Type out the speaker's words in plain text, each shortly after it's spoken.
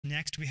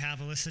Next, we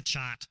have Elissa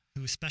Chott,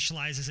 who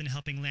specializes in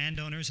helping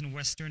landowners in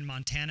western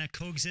Montana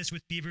coexist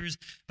with beavers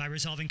by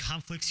resolving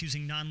conflicts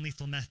using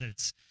non-lethal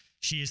methods.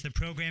 She is the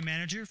program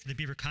manager for the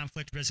Beaver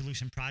Conflict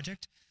Resolution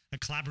Project, a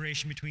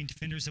collaboration between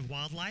Defenders of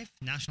Wildlife,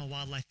 National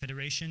Wildlife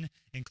Federation,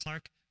 and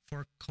Clark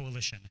Fork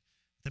Coalition.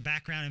 With a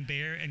background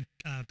in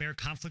bear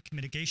conflict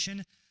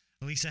mitigation,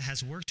 Elissa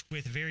has worked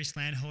with various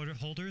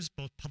landholders,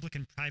 both public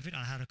and private,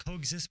 on how to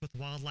coexist with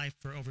wildlife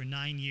for over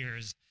 9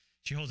 years.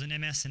 She holds an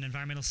MS in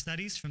Environmental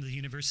Studies from the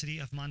University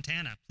of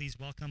Montana. Please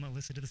welcome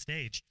Elissa to the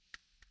stage.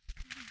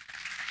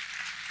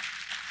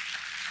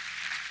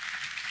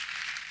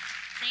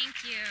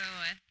 Thank you.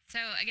 So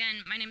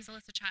again, my name is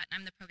Elissa Chott, and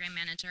I'm the program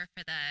manager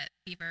for the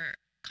Beaver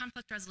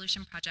Conflict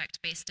Resolution Project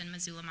based in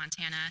Missoula,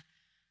 Montana.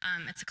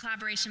 It's a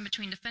collaboration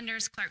between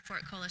Defenders, Clark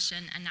Fork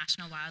Coalition, and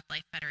National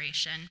Wildlife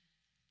Federation.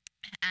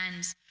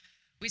 And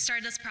we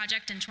started this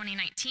project in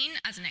 2019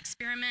 as an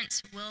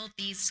experiment. Will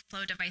these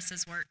flow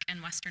devices work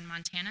in western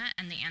Montana?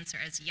 And the answer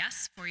is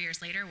yes. 4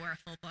 years later, we're a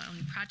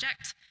full-blown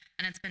project,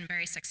 and it's been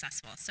very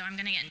successful. So I'm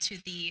going to get into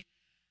the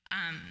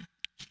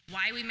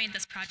why we made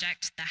this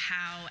project, the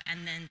how,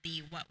 and then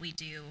the what we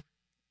do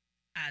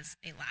as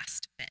a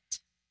last bit.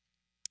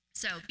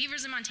 So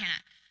beavers in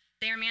Montana,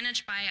 they are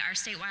managed by our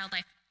state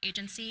wildlife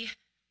agency,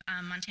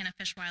 Montana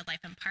Fish, Wildlife,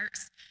 and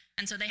Parks.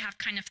 And so they have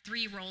kind of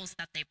 3 roles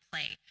that they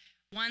play.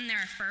 One,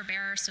 they're a fur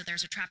bearer, so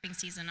there's a trapping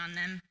season on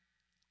them.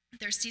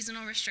 There's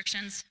seasonal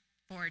restrictions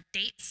for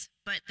dates,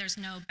 but there's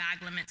no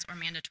bag limits or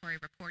mandatory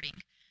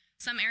reporting.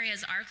 Some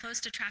areas are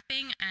close to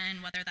trapping,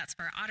 and whether that's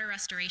for otter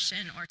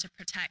restoration or to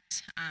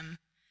protect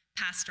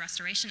past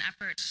restoration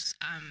efforts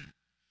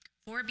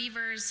for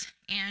beavers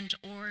and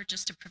or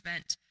just to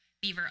prevent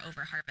beaver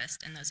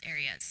overharvest in those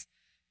areas.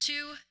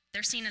 2,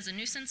 they're seen as a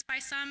nuisance by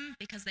some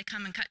because they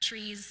come and cut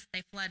trees,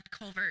 they flood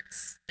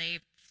culverts, they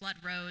flood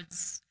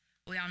roads.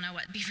 We all know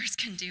what beavers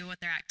can do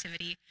with their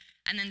activity.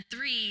 And then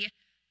 3,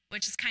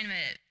 which is kind of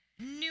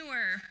a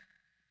newer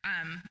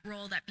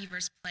role that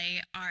beavers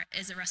play,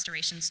 is a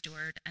restoration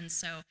steward. And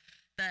so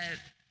the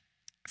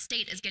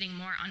state is getting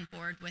more on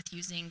board with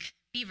using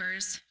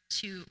beavers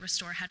to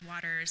restore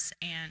headwaters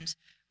and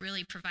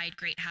really provide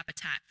great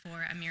habitat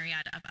for a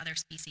myriad of other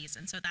species.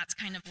 And so that's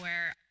kind of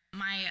where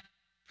my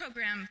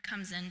program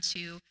comes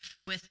into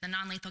with the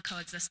non-lethal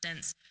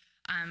coexistence,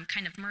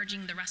 kind of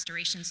merging the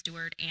restoration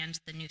steward and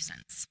the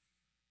nuisance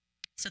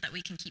so that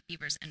we can keep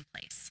beavers in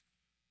place.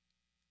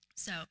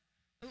 So,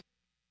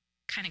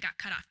 kind of got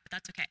cut off, but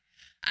that's okay.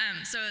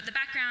 So the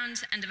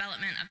background and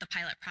development of the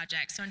pilot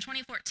project. So in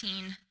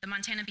 2014, the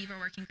Montana Beaver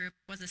Working Group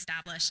was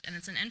established, and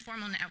it's an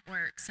informal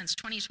network. Since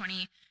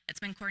 2020, it's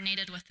been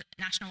coordinated with the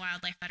National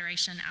Wildlife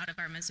Federation out of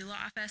our Missoula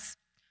office,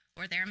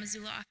 or their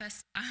Missoula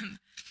office.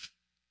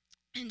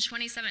 In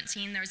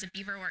 2017, there was a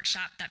beaver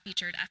workshop that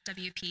featured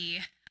FWP,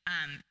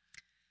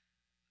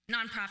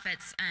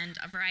 nonprofits, and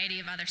a variety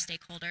of other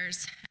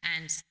stakeholders.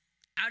 And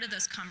out of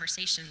those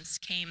conversations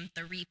came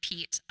the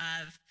repeat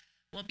of,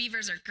 well,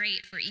 beavers are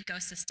great for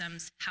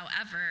ecosystems.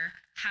 However,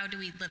 how do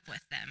we live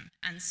with them?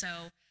 And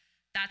so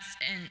that's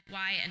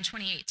why in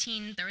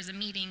 2018, there was a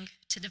meeting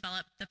to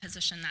develop the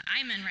position that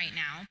I'm in right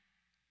now.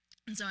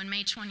 And so in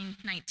May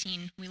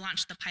 2019, we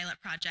launched the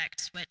pilot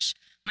project, which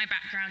my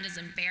background is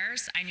in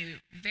bears. I knew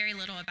very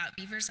little about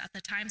beavers at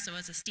the time, so it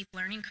was a steep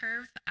learning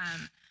curve.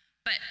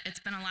 But it's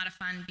been a lot of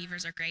fun.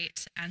 Beavers are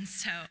great. And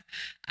so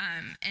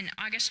in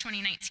August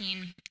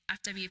 2019,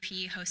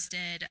 FWP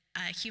hosted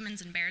a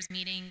Humans and Bears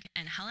meeting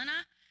in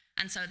Helena.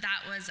 And so that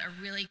was a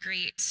really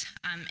great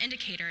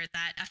indicator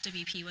that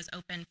FWP was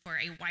open for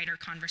a wider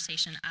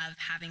conversation of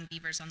having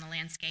beavers on the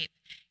landscape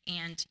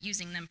and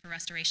using them for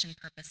restoration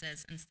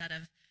purposes instead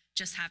of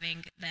just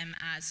having them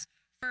as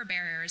fur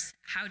bearers.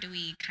 How do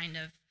we kind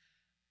of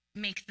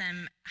make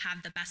them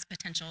have the best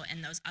potential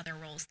in those other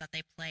roles that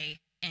they play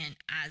in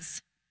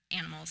as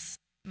animals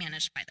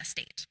managed by the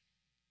state?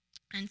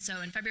 And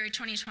so in February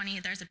 2020,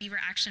 there's a Beaver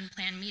Action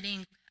Plan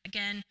meeting,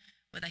 again,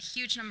 with a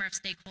huge number of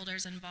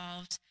stakeholders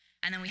involved.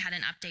 And then we had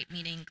an update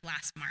meeting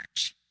last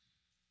March.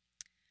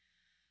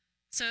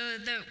 So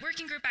the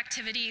working group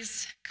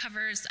activities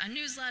covers a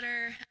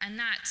newsletter, and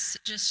that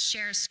just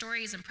shares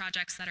stories and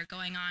projects that are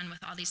going on with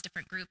all these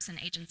different groups and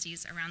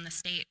agencies around the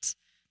state.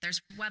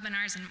 There's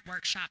webinars and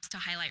workshops to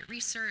highlight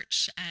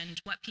research and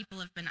what people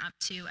have been up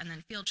to, and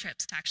then field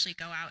trips to actually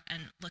go out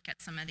and look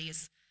at some of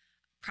these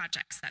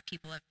projects that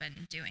people have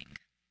been doing.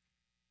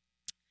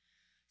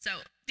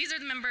 So these are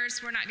the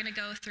members. We're not going to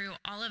go through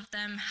all of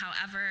them.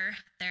 However,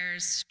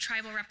 there's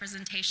tribal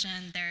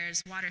representation,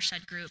 there's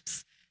watershed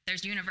groups,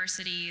 there's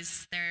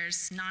universities,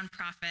 there's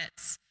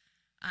nonprofits.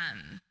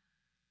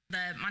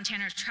 The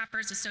Montana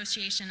Trappers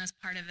Association is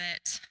part of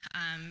it,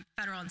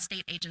 federal and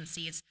state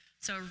agencies.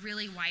 So a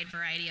really wide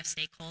variety of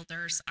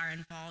stakeholders are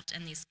involved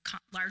in these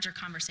larger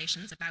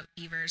conversations about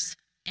beavers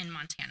in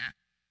Montana.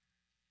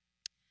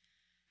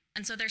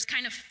 And so there's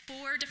kind of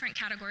 4 different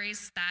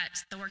categories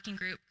that the working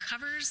group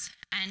covers,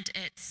 and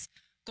its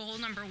goal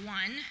number 1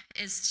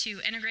 is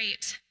to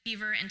integrate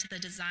beaver into the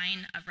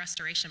design of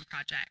restoration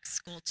projects.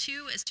 Goal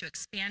 2 is to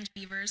expand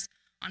beavers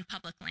on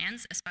public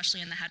lands,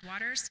 especially in the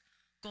headwaters.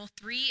 Goal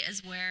 3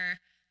 is where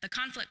the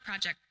conflict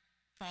project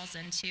falls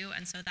into,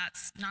 and so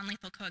that's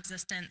non-lethal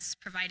coexistence,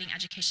 providing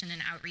education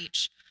and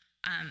outreach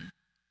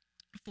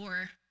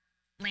for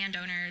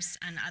landowners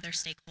and other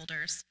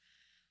stakeholders.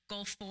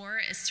 Goal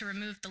 4 is to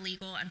remove the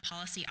legal and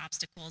policy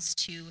obstacles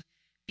to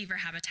beaver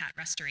habitat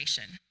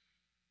restoration.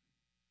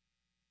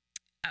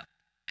 Oh,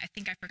 I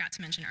think I forgot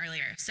to mention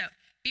earlier. So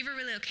beaver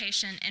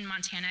relocation in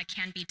Montana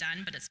can be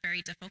done, but it's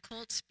very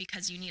difficult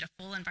because you need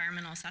a full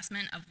environmental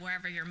assessment of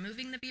wherever you're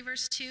moving the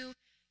beavers to.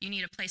 You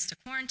need a place to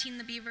quarantine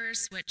the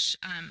beavers, which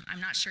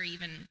I'm not sure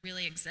even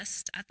really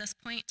exists at this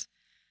point.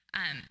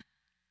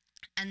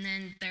 And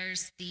then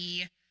there's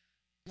the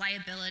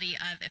liability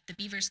of if the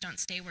beavers don't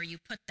stay where you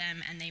put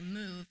them and they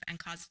move and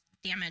cause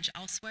damage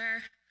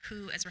elsewhere,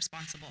 who is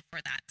responsible for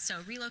that?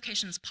 So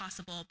relocation is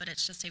possible, but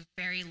it's just a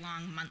very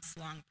long,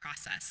 months-long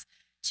process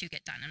to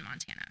get done in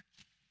Montana.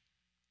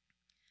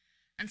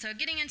 And so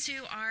getting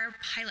into our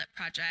pilot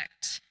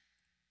project.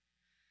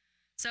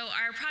 So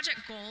our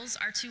project goals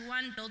are to,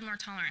 1, build more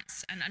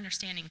tolerance and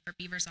understanding for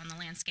beavers on the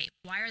landscape.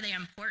 Why are they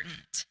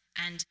important?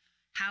 And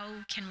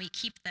how can we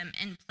keep them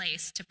in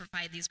place to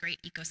provide these great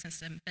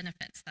ecosystem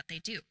benefits that they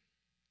do?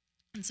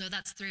 And so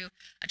that's through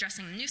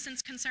addressing the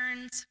nuisance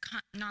concerns,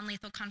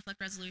 non-lethal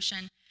conflict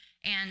resolution,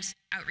 and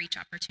outreach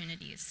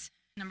opportunities.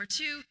 Number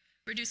 2,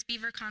 reduce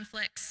beaver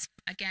conflicts.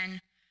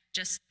 Again,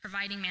 just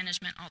providing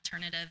management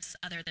alternatives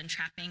other than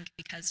trapping,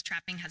 because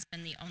trapping has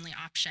been the only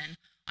option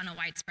on a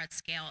widespread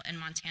scale in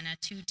Montana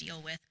to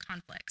deal with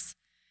conflicts.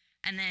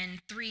 And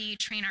then 3,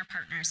 train our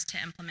partners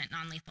to implement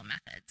non-lethal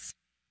methods.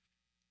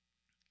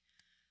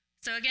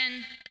 So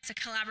again, it's a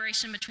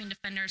collaboration between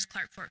Defenders,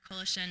 Clark Fork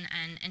Coalition,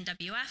 and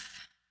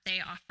NWF. They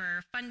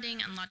offer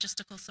funding and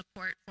logistical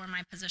support for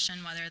my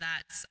position, whether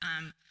that's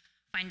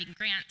finding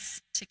grants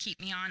to keep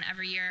me on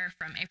every year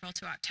from April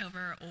to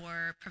October,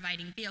 or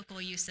providing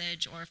vehicle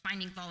usage, or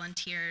finding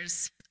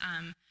volunteers.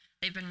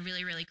 They've been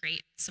really, really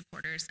great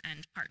supporters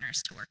and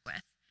partners to work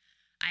with.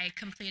 I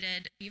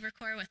completed Beaver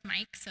Corps with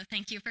Mike, so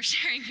thank you for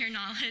sharing your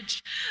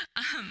knowledge.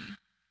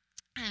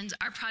 And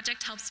our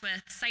project helps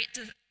with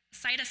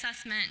site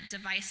assessment,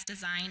 device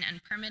design,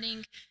 and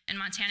permitting. In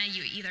Montana,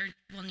 you either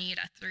will need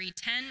a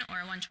 310 or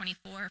a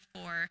 124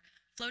 for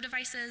flow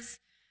devices.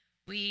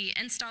 We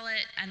install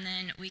it, and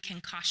then we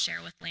can cost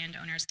share with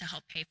landowners to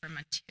help pay for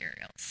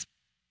materials.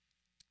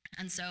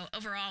 And so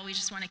overall, we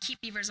just want to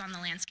keep beavers on the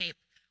landscape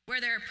where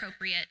they're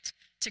appropriate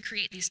to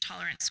create these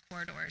tolerance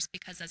corridors,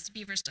 because as the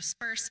beavers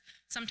disperse,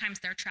 sometimes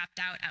they're trapped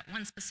out at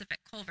one specific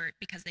culvert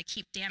because they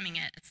keep damming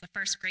it. It's the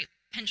first great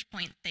pinch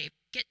point they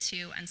get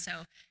to, and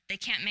so they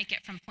can't make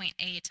it from point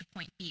A to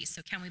point B.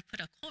 So can we put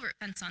a culvert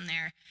fence on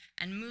there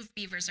and move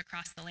beavers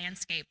across the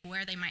landscape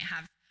where they might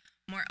have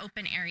more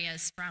open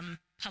areas from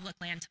public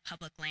land to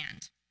public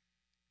land?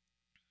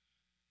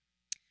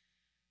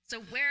 So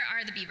where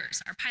are the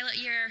beavers? Our pilot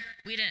year,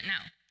 we didn't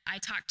know. I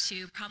talked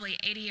to probably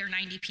 80 or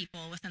 90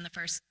 people within the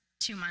first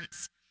 2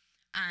 months,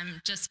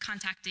 just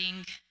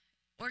contacting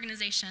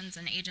organizations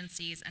and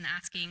agencies and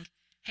asking,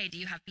 hey, do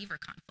you have beaver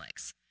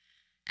conflicts?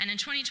 And in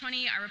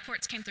 2020, our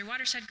reports came through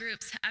watershed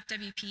groups,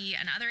 FWP,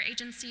 and other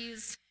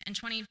agencies. In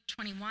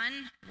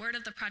 2021, word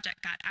of the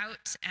project got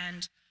out,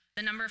 and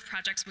the number of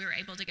projects we were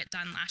able to get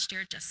done last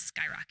year just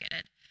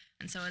skyrocketed.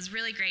 And so it was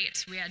really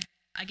great. We had,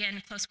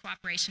 again, close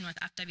cooperation with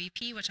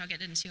FWP, which I'll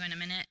get into in a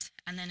minute.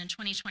 And then in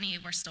 2020,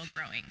 we're still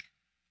growing.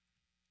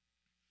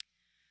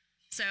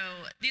 So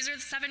these are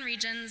the 7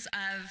 regions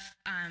of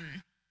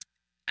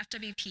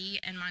FWP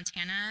in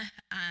Montana,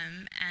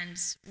 and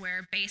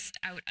we're based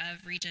out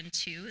of Region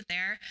 2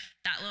 there.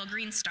 That little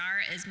green star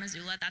is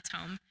Missoula, that's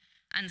home.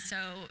 And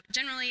so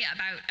generally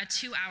about a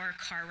 2-hour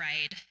car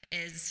ride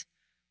is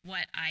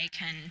what I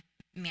can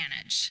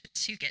manage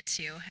to get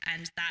to.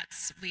 And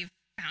we've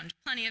found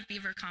plenty of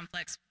beaver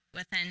conflicts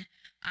within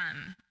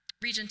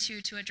Region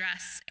 2 to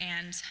address.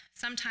 And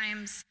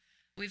sometimes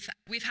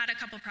we've had a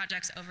couple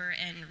projects over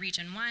in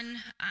Region 1,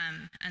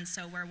 and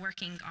so we're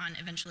working on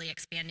eventually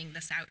expanding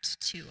this out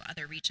to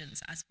other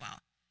regions as well.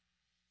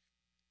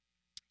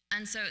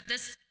 And so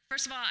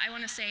first of all, I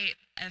want to say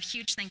a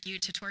huge thank you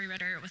to Tori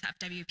Ritter with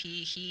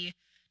FWP. He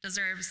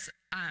deserves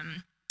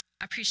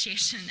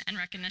appreciation and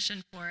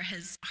recognition for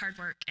his hard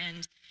work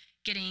and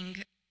getting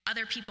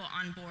other people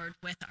on board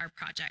with our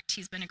project.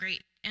 He's been a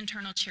great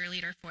internal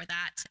cheerleader for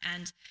that,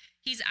 and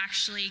he's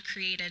actually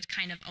created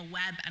kind of a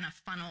web and a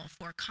funnel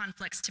for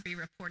conflicts to be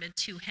reported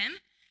to him,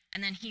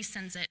 and then he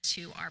sends it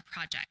to our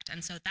project.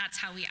 And so that's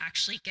how we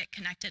actually get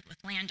connected with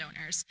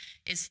landowners,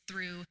 is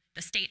through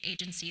the state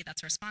agency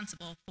that's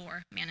responsible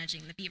for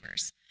managing the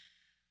beavers.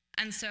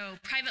 And so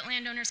private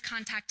landowners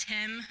contact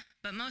him,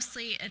 but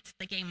mostly it's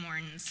the game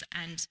wardens.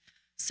 And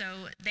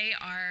so they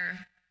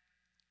are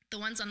the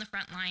ones on the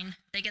front line.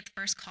 They get the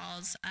first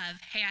calls of,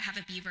 hey, I have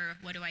a beaver,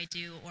 what do I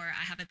do? Or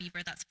I have a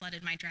beaver that's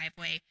flooded my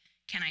driveway,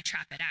 can I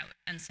trap it out?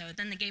 And so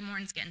then the game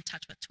wardens get in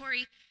touch with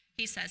Tori.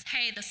 He says,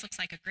 hey, this looks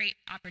like a great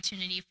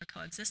opportunity for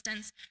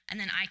coexistence, and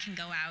then I can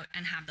go out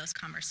and have those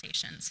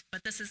conversations.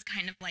 But this is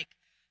kind of like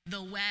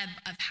the web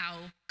of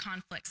how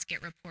conflicts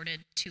get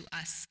reported to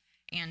us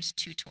and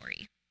to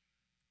Tori.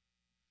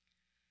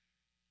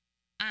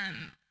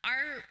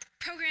 Our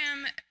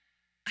program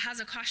has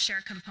a cost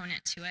share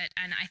component to it,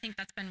 and I think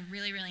that's been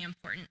really, really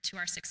important to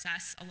our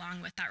success,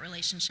 along with that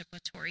relationship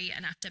with Tori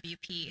and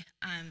FWP.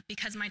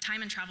 Because my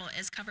time and travel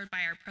is covered by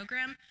our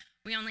program,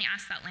 we only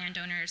ask that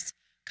landowners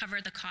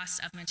cover the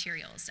cost of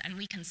materials, and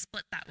we can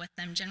split that with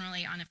them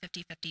generally on a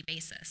 50-50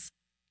 basis.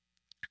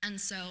 And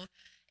so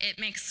it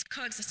makes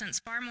coexistence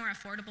far more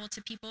affordable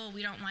to people.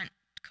 We don't want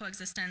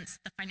coexistence,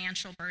 the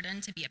financial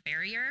burden, to be a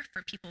barrier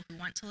for people who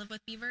want to live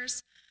with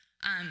beavers.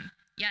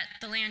 Yet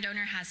the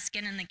landowner has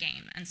skin in the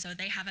game, and so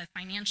they have a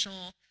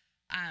financial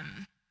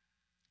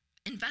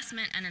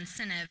investment and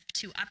incentive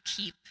to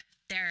upkeep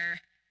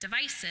their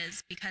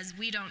devices because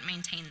we don't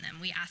maintain them.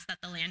 We ask that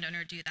the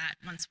landowner do that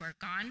once we're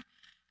gone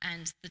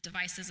and the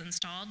device is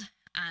installed.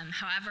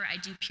 However, I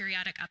do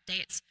periodic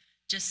updates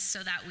just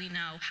so that we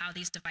know how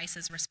these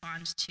devices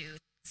respond to,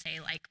 say,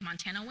 like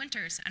Montana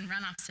winters and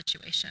runoff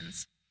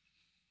situations.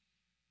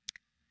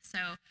 So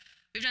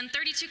we've done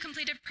 32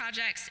 completed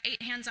projects,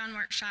 8 hands-on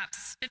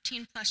workshops,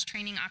 15 plus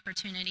training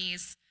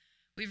opportunities.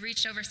 We've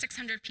reached over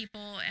 600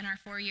 people in our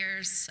 4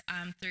 years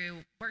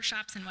through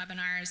workshops and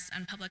webinars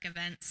and public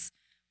events.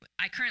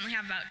 I currently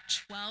have about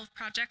 12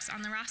 projects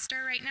on the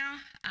roster right now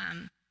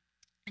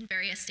in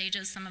various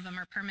stages. Some of them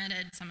are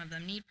permitted, some of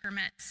them need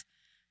permits.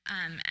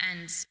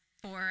 And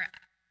for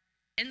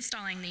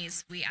installing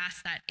these, we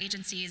ask that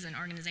agencies and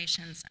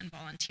organizations and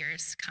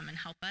volunteers come and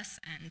help us,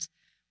 and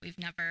we've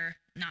never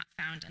not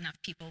found enough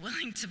people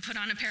willing to put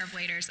on a pair of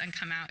waders and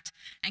come out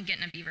and get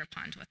in a beaver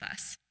pond with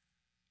us.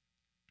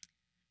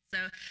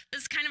 So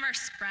this is kind of our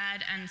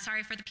spread, and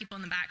sorry for the people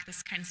in the back, this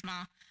is kind of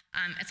small.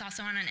 It's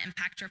also on an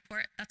impact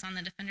report that's on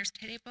the Defender's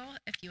table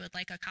if you would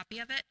like a copy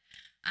of it.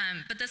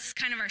 But this is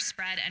kind of our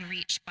spread and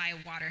reach by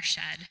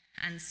watershed.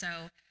 And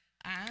so,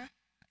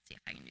 let's see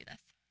if I can do this.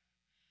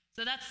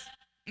 So that's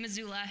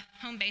Missoula,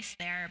 home base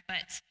there,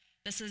 but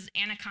this is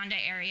Anaconda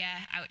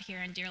area out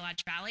here in Deer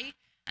Lodge Valley.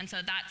 And so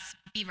that's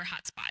beaver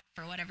hotspot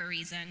for whatever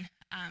reason.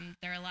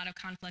 There are a lot of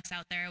conflicts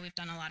out there. We've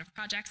done a lot of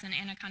projects in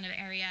Anaconda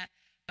area,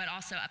 but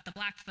also up the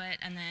Blackfoot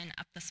and then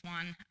up the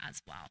Swan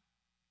as well.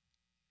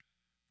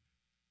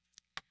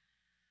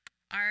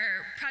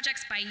 Our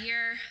projects by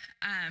year,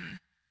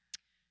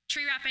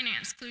 tree wrapping and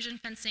exclusion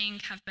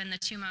fencing have been the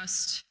 2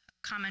 most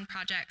common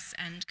projects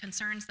and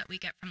concerns that we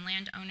get from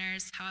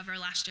landowners. However,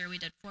 last year we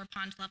did 4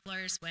 pond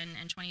levelers when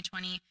in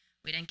 2020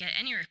 we didn't get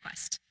any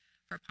request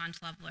for pond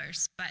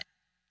levelers. But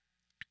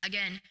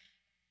again,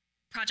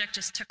 project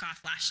just took off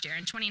last year.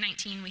 In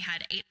 2019 we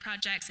had 8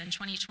 projects, in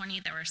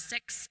 2020 there were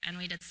 6, and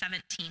we did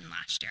 17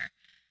 last year.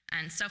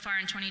 And so far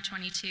in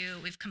 2022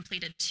 we've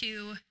completed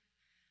 2.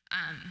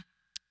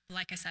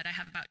 Like I said, I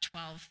have about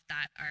 12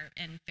 that are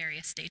in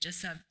various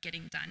stages of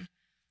getting done.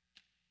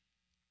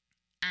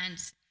 And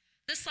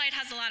this slide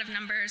has a lot of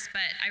numbers,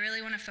 but I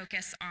really want to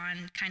focus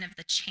on kind of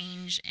the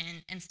change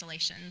in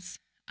installations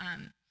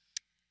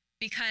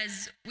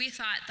because we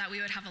thought that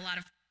we would have a lot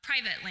of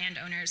private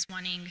landowners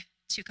wanting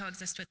to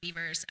coexist with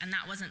beavers, and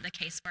that wasn't the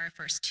case for our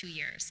first 2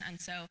 years.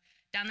 And so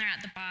down there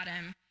at the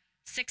bottom,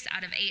 6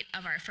 out of 8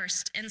 of our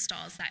first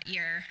installs that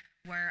year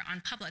were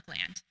on public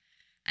land.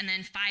 And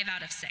then 5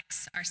 out of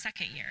 6 our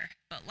second year.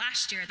 But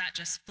last year that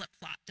just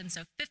flip-flopped. And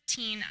so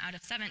 15 out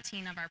of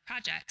 17 of our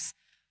projects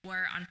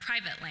were on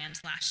private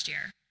land last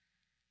year.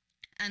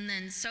 And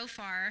then so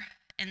far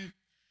in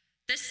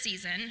this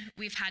season,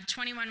 we've had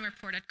 21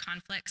 reported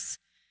conflicts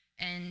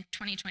in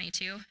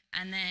 2022.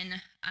 And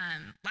then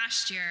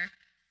last year,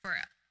 for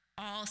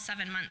all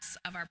 7 months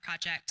of our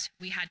project,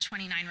 we had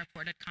 29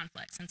 reported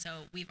conflicts. And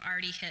so we've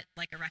already hit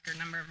like a record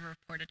number of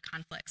reported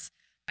conflicts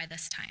by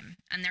this time.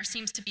 And there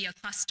seems to be a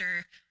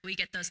cluster. We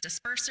get those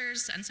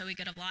dispersers, and so we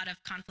get a lot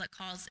of conflict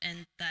calls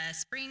in the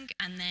spring,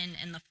 and then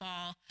in the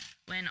fall,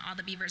 when all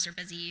the beavers are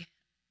busy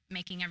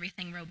making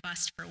everything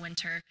robust for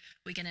winter,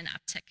 we get an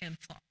uptick in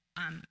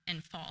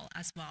fall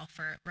as well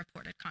for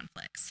reported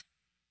conflicts.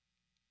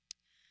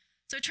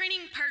 So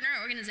training partner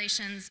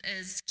organizations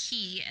is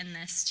key in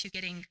this to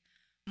getting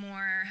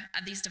more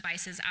of these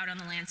devices out on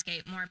the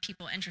landscape, more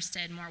people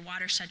interested, more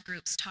watershed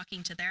groups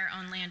talking to their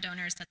own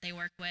landowners that they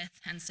work with.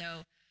 And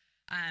so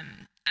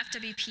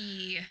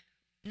FWP,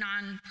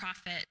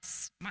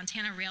 nonprofits,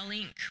 Montana Rail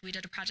Link, we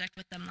did a project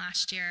with them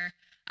last year,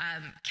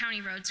 county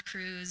roads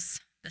crews,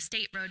 the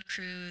state road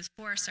crews,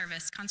 Forest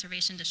Service,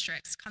 conservation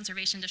districts.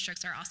 Conservation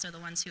districts are also the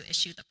ones who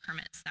issue the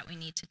permits that we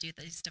need to do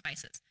these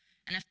devices.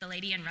 And if the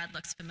lady in red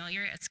looks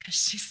familiar, it's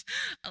because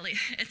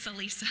it's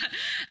Elissa.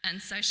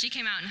 And so she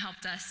came out and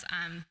helped us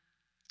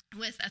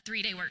with a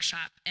 3-day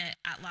workshop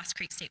at Lost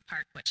Creek State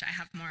Park, which I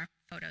have more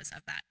photos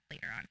of that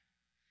later on.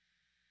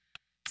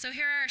 So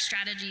here are our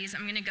strategies.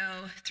 I'm gonna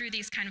go through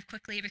these kind of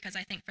quickly because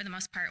I think for the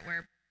most part,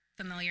 we're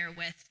familiar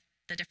with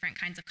the different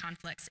kinds of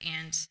conflicts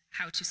and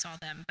how to solve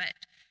them. But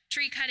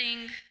tree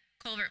cutting,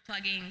 culvert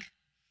plugging,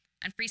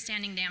 and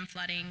freestanding dam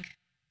flooding,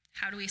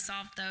 how do we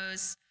solve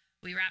those?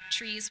 We wrap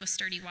trees with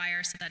sturdy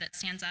wire so that it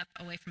stands up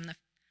away from the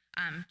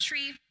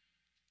tree.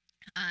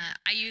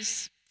 I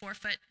use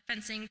 4-foot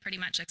fencing pretty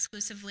much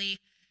exclusively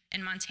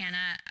in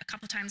Montana. A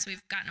couple times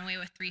we've gotten away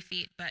with 3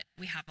 feet, but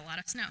we have a lot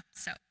of snow.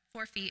 So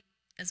 4 feet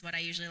is what I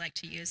usually like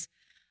to use.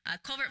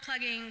 Culvert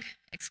plugging,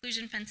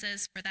 exclusion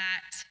fences for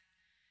that,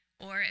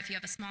 or if you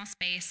have a small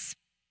space,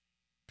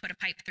 put a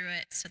pipe through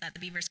it so that the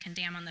beavers can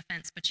dam on the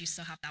fence, but you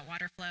still have that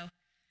water flow.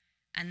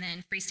 And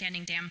then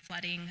freestanding dam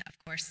flooding, of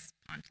course,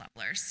 pond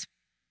levelers.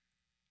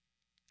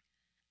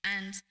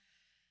 And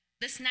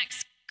this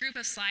next group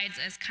of slides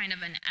is kind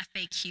of an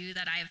FAQ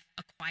that I've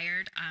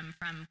acquired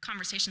from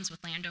conversations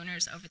with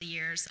landowners over the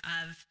years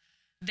of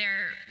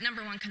their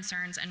number one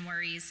concerns and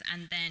worries,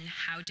 and then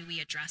how do we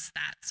address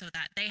that so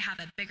that they have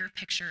a bigger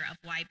picture of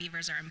why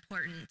beavers are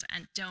important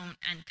and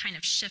kind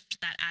of shift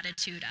that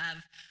attitude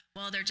of,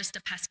 well, they're just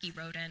a pesky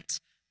rodent,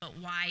 but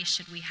why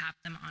should we have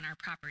them on our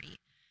property?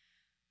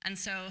 And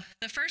so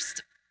the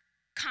first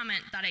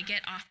comment that I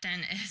get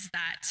often is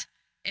that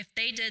if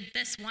they did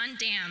this one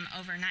dam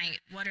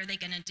overnight, what are they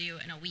going to do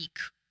in a week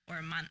or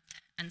a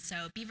month? And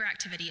so beaver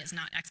activity is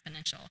not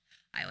exponential,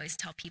 I always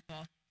tell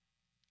people.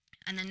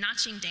 And then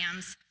notching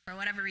dams, for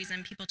whatever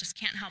reason, people just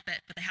can't help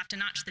it, but they have to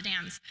notch the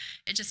dams.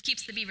 It just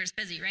keeps the beavers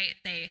busy, right?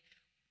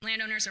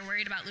 Landowners are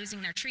worried about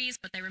losing their trees,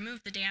 but they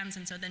remove the dams,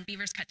 and so then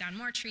beavers cut down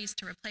more trees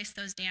to replace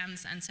those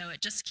dams, and so it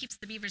just keeps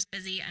the beavers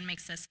busy and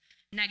makes this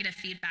negative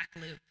feedback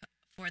loop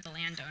for the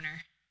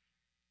landowner.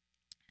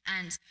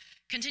 And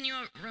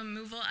continual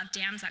removal of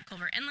dams at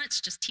culvert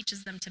inlets just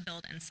teaches them to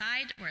build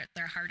inside where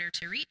they're harder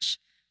to reach.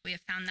 We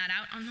have found that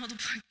out on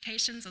multiple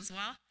occasions as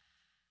well.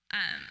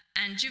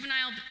 And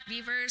juvenile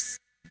beavers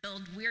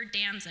build weird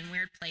dams in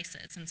weird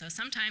places. And so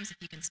sometimes if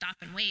you can stop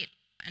and wait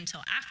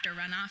until after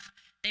runoff,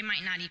 they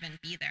might not even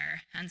be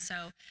there. And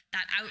so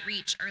that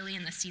outreach early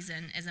in the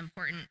season is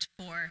important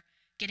for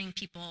getting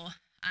people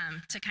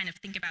to kind of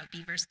think about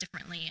beavers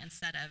differently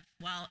instead of,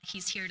 well,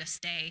 he's here to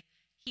stay.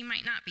 He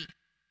might not be.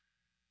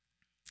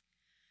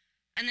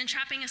 And then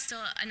trapping is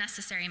still a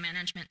necessary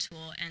management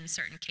tool in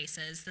certain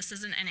cases. This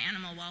isn't an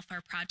animal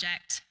welfare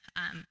project.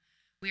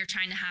 We are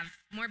trying to have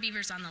more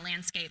beavers on the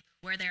landscape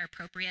where they're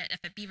appropriate.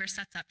 If a beaver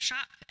sets up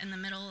shop in the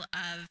middle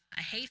of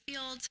a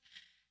hayfield,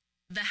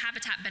 the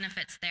habitat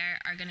benefits there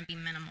are going to be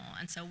minimal.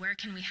 And so where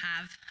can we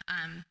have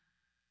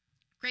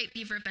great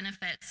beaver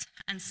benefits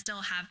and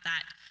still have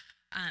that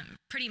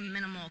pretty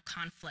minimal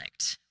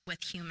conflict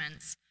with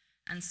humans?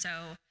 And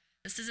so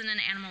this isn't an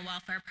animal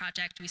welfare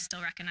project. We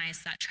still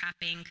recognize that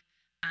trapping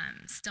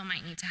still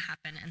might need to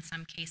happen in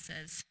some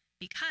cases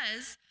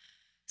because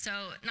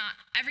not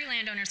every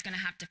landowner is going to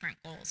have different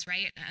goals,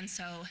 right? And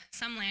so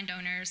some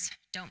landowners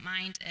don't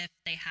mind if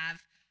they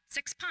have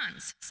 6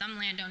 ponds. Some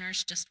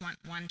landowners just want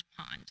 1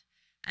 pond.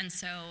 And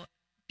so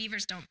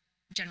beavers don't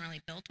generally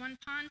build 1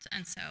 pond.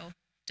 And so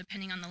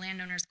depending on the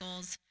landowner's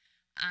goals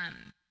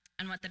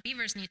and what the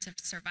beavers need to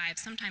survive,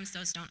 sometimes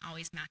those don't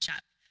always match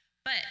up.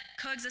 But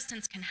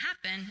coexistence can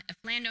happen if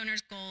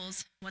landowners'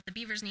 goals, what the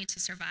beavers need to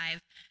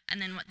survive,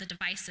 and then what the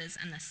devices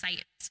and the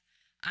site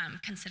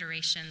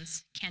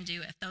considerations can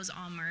do. If those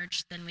all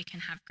merge, then we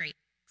can have great,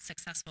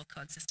 successful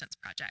coexistence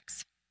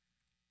projects.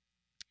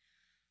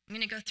 I'm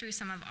going to go through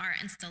some of our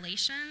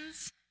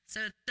installations.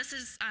 So this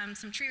is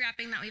some tree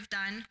wrapping that we've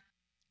done,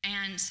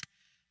 and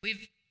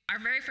our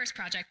very first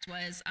project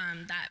was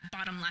that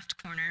bottom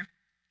left corner.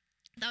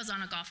 That was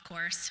on a golf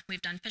course.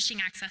 We've done fishing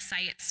access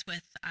sites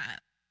with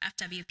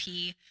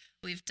FWP.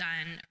 We've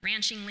done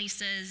ranching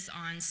leases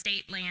on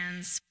state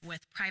lands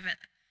with private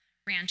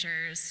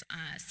ranchers,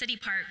 city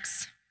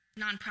parks,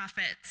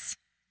 nonprofits.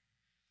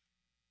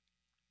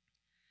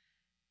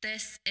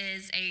 This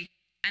is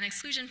an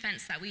exclusion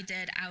fence that we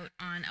did out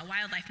on a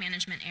wildlife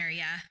management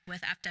area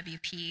with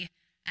FWP,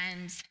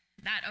 and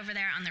that over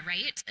there on the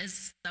right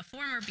is the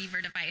former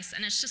beaver device,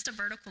 and it's just a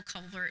vertical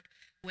culvert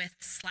with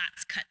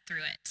slats cut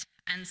through it.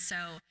 And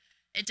so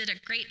it did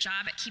a great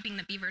job at keeping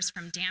the beavers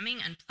from damming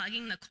and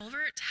plugging the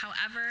culvert.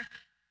 However,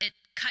 it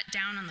cut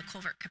down on the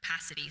culvert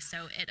capacity.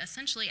 So it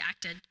essentially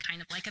acted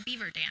kind of like a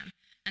beaver dam.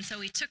 And so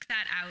we took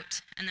that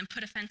out and then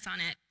put a fence on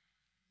it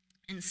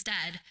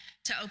instead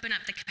to open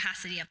up the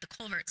capacity of the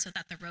culvert so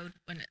that the road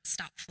wouldn't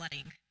stop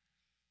flooding.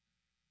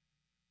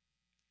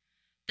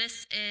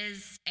 This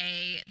is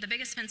the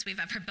biggest fence we've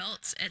ever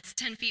built. It's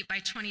 10 feet by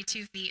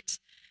 22 feet.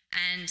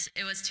 And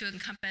it was to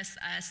encompass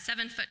a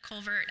 7-foot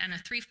culvert and a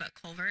 3-foot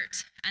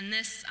culvert. And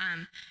this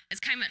is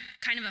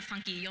kind of a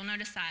funky, you'll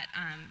notice that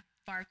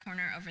far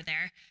corner over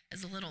there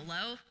is a little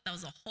low. That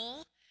was a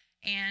hole,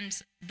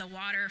 and the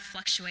water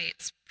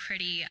fluctuates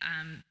pretty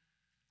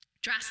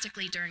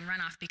drastically during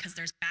runoff because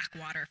there's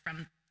backwater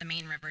from the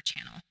main river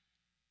channel.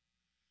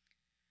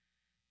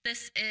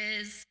 This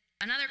is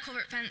another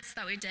culvert fence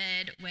that we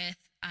did with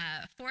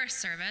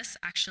Forest Service,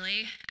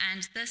 actually,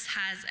 and this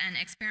has an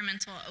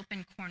experimental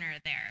open corner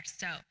there.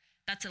 So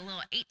that's a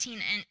little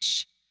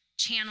 18-inch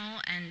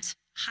channel and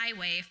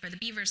highway for the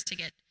beavers to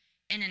get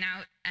in and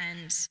out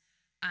and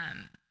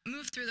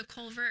move through the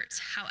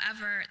culvert.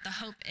 However, the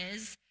hope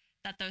is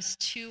that those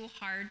 2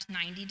 hard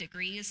 90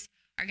 degrees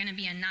are going to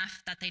be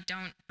enough that they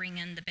don't bring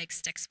in the big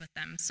sticks with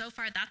them. So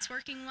far, that's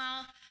working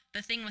well,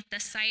 the thing with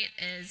this site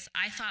is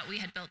I thought we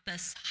had built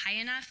this high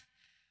enough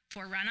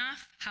for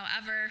runoff.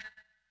 However,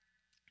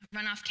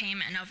 runoff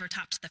came and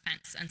overtopped the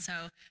fence. And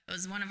so it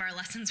was one of our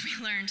lessons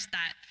we learned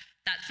that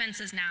that fence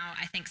is now,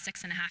 I think,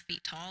 6.5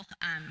 feet tall.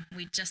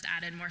 We just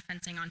added more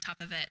fencing on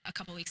top of it a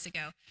couple weeks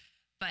ago.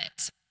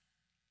 But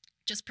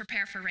just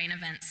prepare for rain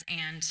events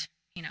and,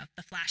 you know,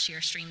 the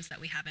flashier streams that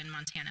we have in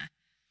Montana.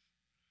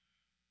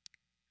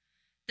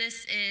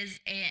 This is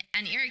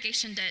an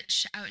irrigation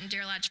ditch out in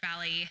Deer Lodge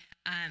Valley,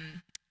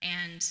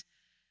 and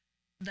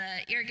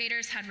the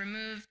irrigators had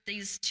removed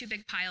these 2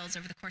 big piles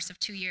over the course of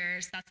 2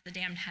 years. That's the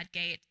dammed head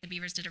gate. The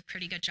beavers did a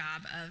pretty good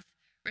job of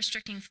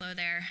restricting flow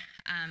there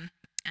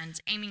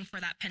and aiming for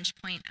that pinch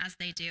point as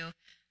they do.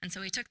 And so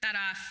we took that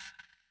off,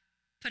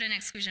 put an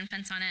exclusion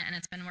fence on it, and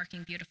it's been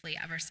working beautifully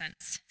ever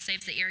since.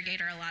 Saves the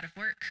irrigator a lot of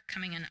work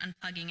coming and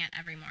unplugging it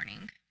every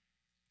morning.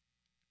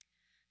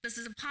 This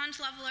is a pond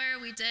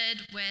leveler we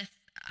did with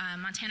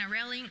Montana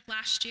Rail Link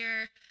last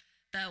year.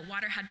 The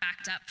water had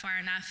backed up far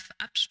enough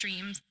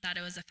upstream that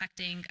it was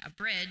affecting a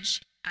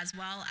bridge, as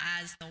well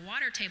as the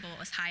water table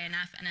was high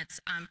enough, and it's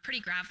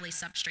pretty gravelly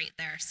substrate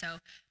there. So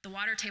the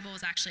water table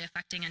was actually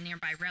affecting a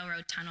nearby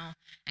railroad tunnel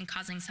and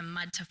causing some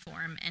mud to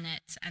form in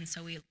it. And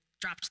so we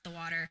dropped the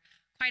water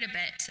quite a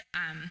bit.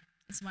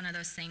 It's one of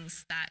those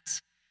things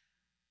that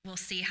we'll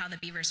see how the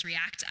beavers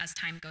react as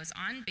time goes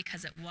on,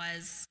 because it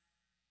was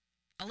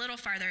a little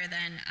farther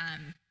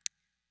than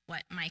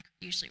what Mike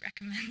usually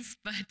recommends,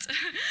 but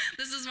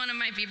this is one of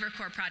my Beaver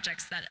Core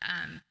projects that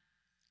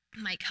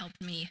Mike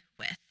helped me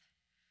with.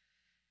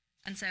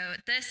 And so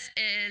this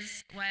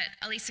is what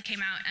Elissa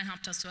came out and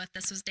helped us with.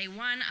 This was day 1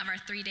 of our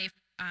 3-day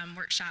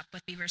workshop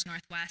with Beavers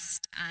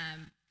Northwest,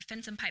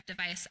 fence and pipe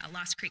device at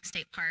Lost Creek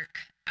State Park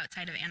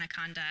outside of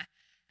Anaconda.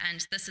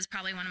 And this is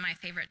probably one of my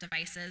favorite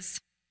devices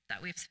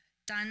that we've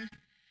done.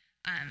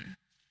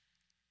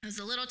 It was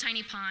a little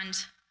tiny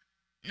pond,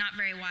 not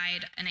very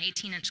wide, an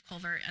 18-inch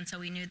culvert, and so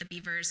we knew the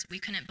beavers, we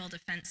couldn't build a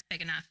fence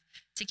big enough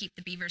to keep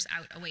the beavers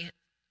out away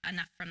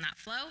enough from that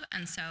flow,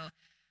 and so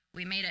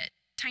we made it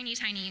tiny,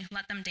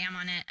 let them dam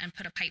on it, and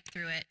put a pipe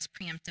through it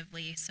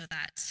preemptively so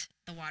that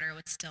the water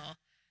would still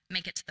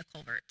make it to the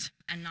culvert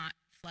and not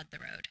flood the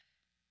road.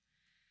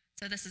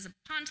 So this is a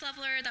pond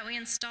leveler that we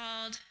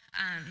installed.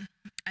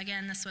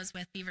 Again, this was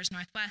with Beavers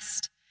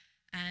Northwest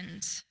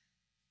and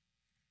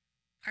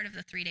part of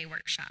the 3-day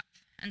workshop.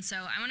 And so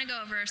I want to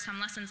go over some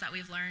lessons that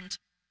we've learned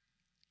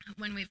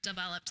when we've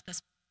developed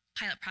this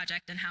pilot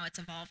project and how it's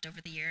evolved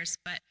over the years.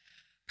 But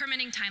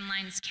permitting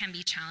timelines can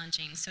be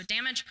challenging. So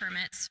damage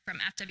permits from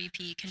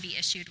FWP can be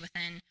issued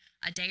within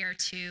a day or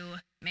 2,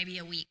 maybe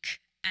a week.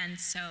 And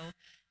so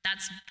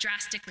that's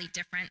drastically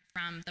different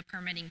from the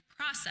permitting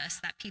process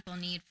that people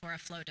need for a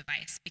flow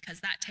device, because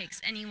that takes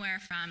anywhere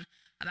from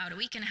about a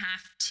week and a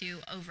half to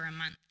over a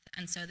month.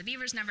 And so the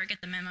beavers never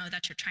get the memo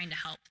that you're trying to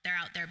help. They're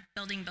out there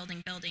building.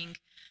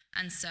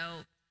 And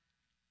so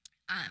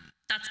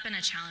that's been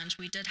a challenge.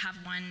 We did have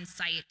one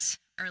site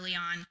early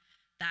on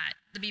that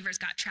the beavers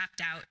got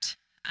trapped out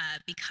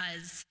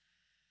because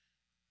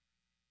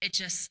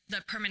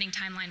the permitting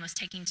timeline was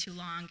taking too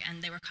long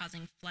and they were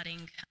causing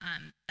flooding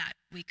that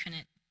we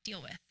couldn't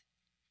deal with.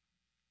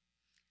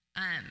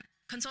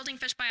 Consulting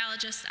fish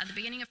biologists at the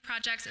beginning of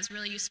projects is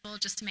really useful,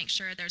 just to make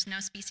sure there's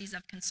no species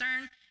of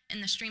concern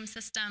in the stream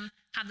system.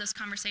 Have those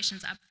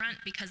conversations up front,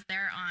 because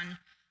they're on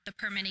the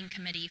permitting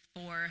committee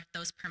for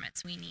those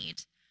permits we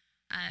need.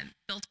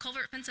 Build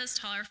culvert fences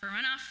taller for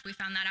runoff. We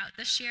found that out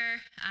this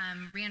year.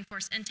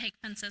 Reinforce intake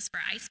fences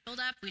for ice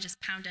buildup. We just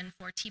pound in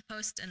 4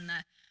 T-posts in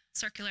the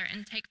circular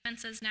intake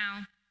fences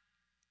now.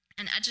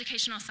 And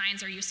educational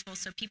signs are useful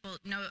so people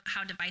know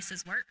how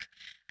devices work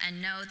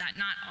and know that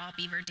not all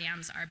beaver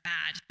dams are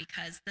bad,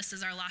 because this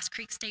is our Lost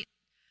Creek State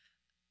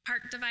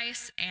Park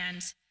device,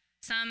 and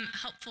some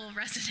helpful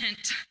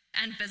resident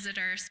and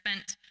visitor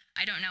spent,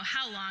 I don't know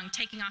how long,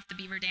 taking off the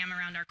beaver dam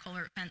around our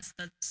culvert fence.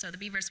 So the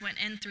beavers went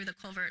in through the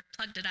culvert,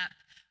 plugged it up.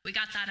 We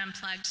got that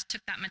unplugged,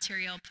 took that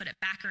material, put it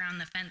back around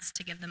the fence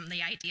to give them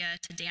the idea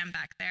to dam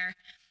back there.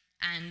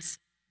 And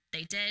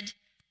they did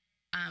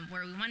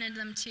where we wanted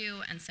them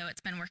to. And so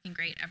it's been working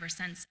great ever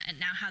since. It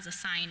now has a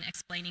sign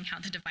explaining how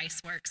the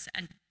device works,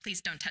 and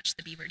please don't touch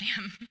the beaver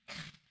dam.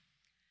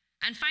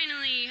 And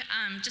finally,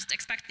 just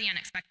expect the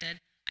unexpected.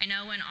 I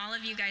know when all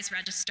of you guys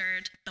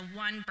registered, the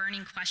one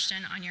burning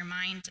question on your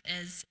mind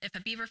is, if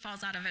a beaver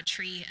falls out of a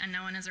tree and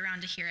no one is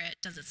around to hear it,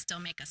 does it still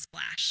make a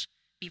splash?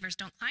 Beavers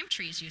don't climb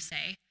trees, you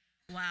say.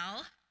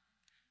 Well,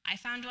 I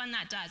found one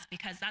that does,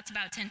 because that's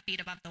about 10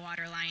 feet above the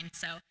water line.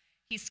 So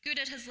he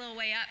scooted his little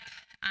way up.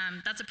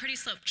 That's a pretty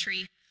sloped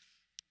tree,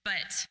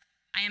 but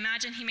I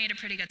imagine he made a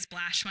pretty good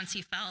splash once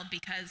he fell,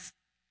 because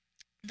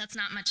that's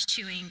not much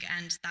chewing,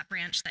 and that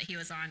branch that he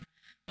was on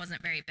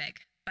wasn't very big.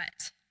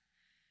 But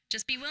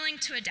just be willing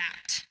to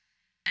adapt,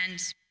 and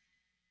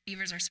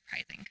beavers are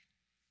surprising.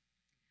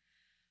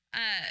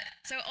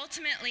 So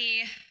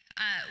ultimately,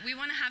 we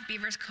want to have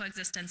beavers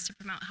coexistence to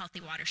promote healthy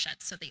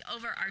watersheds. So the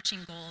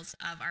overarching goals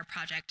of our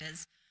project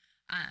is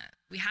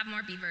we have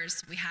more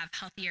beavers, we have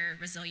healthier,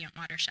 resilient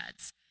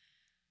watersheds.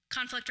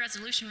 conflict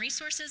resolution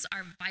resources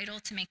are vital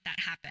to make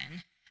that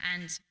happen.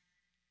 And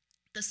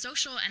the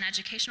social and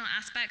educational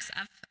aspects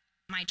of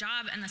my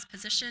job and this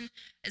position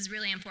is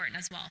really important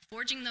as well.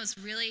 Forging those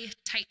really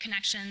tight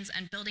connections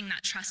and building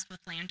that trust with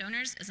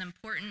landowners is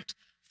important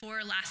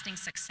for lasting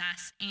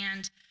success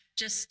and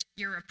just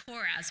your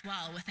rapport as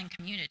well within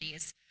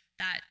communities,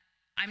 that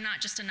I'm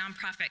not just a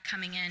nonprofit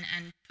coming in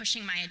and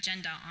pushing my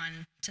agenda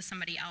on to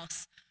somebody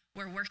else.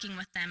 We're working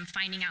with them,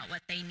 finding out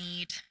what they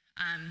need,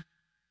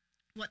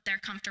 what they're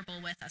comfortable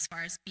with as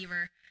far as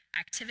beaver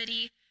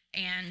activity,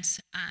 and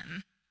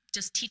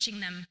just teaching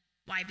them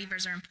why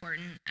beavers are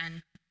important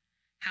and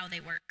how they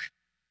work.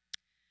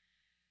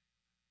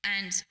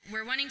 And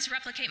we're wanting to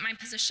replicate my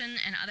position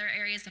in other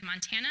areas of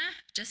Montana.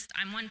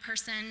 I'm one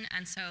person,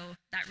 and so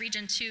that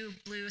Region 2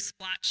 blue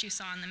splotch you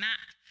saw on the map,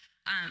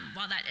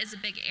 while that is a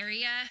big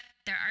area,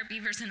 there are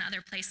beavers in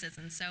other places.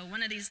 And so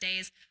one of these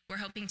days, we're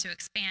hoping to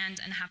expand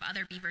and have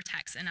other beaver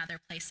techs in other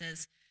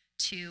places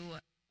to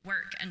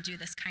work and do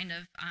this kind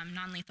of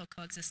non-lethal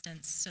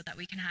coexistence so that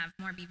we can have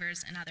more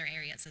beavers in other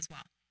areas as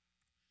well.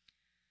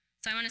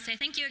 So I want to say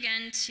thank you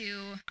again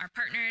to our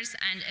partners,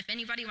 and if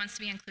anybody wants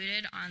to be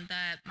included on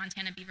the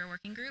Montana Beaver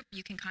Working Group,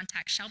 you can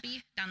contact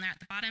Shelby down there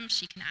at the bottom.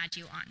 She can add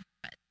you on.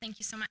 But thank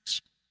you so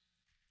much.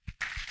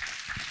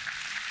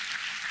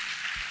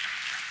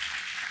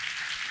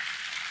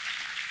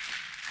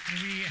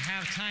 We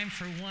have time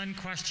for one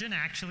question,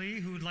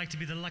 actually. Who would like to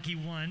be the lucky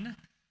one?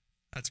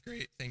 That's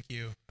great. Thank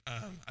you.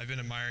 I've been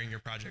admiring your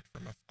project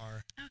from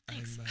afar. Oh,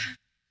 thanks.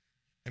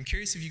 I'm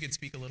curious if you could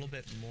speak a little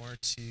bit more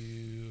to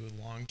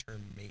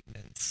long-term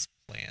maintenance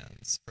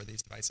plans for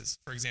these devices.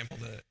 For example,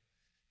 the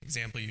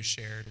example you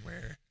shared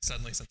where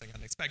suddenly something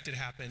unexpected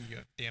happened, you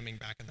have damming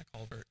back in the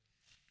culvert,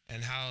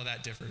 and how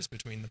that differs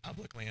between the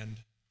public land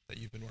that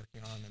you've been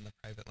working on and the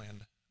private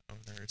land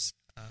owners,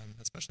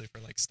 especially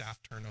for like staff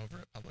turnover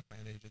at public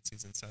land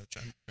agencies and such.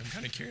 I'm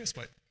kind of curious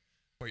what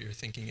your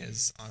thinking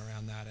is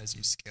around that as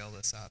you scale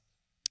this up.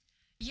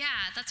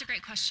 Yeah, that's a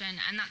great question,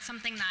 and that's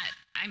something that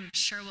I'm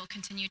sure will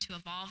continue to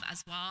evolve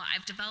as well.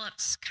 I've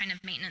developed kind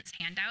of maintenance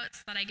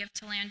handouts that I give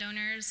to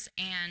landowners,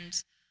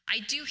 and I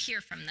do hear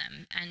from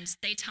them, and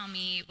they tell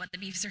me what the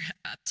beavers are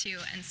up to.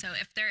 And so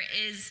if there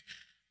is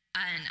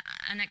an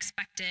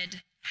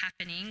unexpected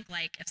happening,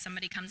 like if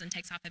somebody comes and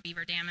takes off a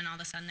beaver dam and all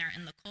of a sudden they're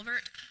in the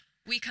culvert,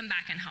 we come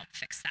back and help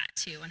fix that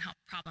too and help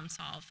problem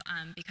solve,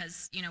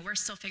 because we're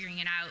still figuring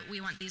it out. We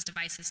want these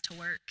devices to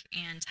work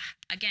and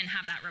again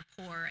have that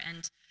rapport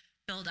and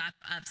build up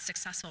of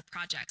successful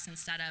projects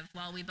instead of,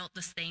 well, we built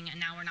this thing and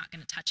now we're not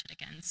going to touch it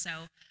again.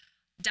 So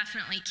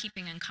definitely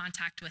keeping in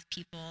contact with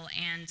people.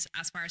 And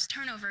as far as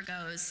turnover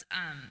goes,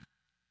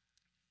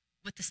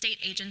 with the state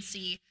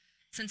agency,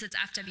 since it's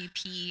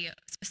FWP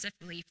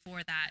specifically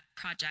for that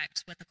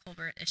project with the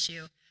culvert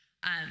issue,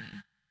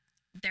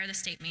 they're the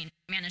state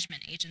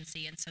management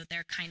agency, and so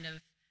they're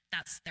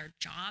that's their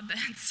job.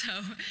 And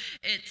so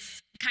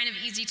it's kind of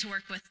easy to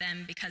work with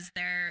them because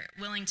they're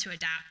willing to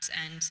adapt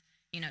and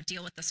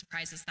deal with the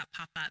surprises that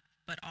pop up,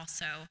 but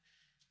also,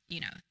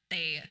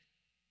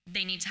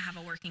 they need to have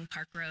a working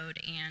park road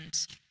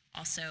and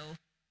also,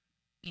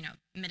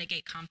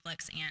 mitigate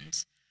conflicts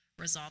and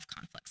resolve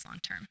conflicts long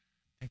term.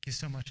 Thank you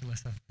so much,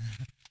 Elissa.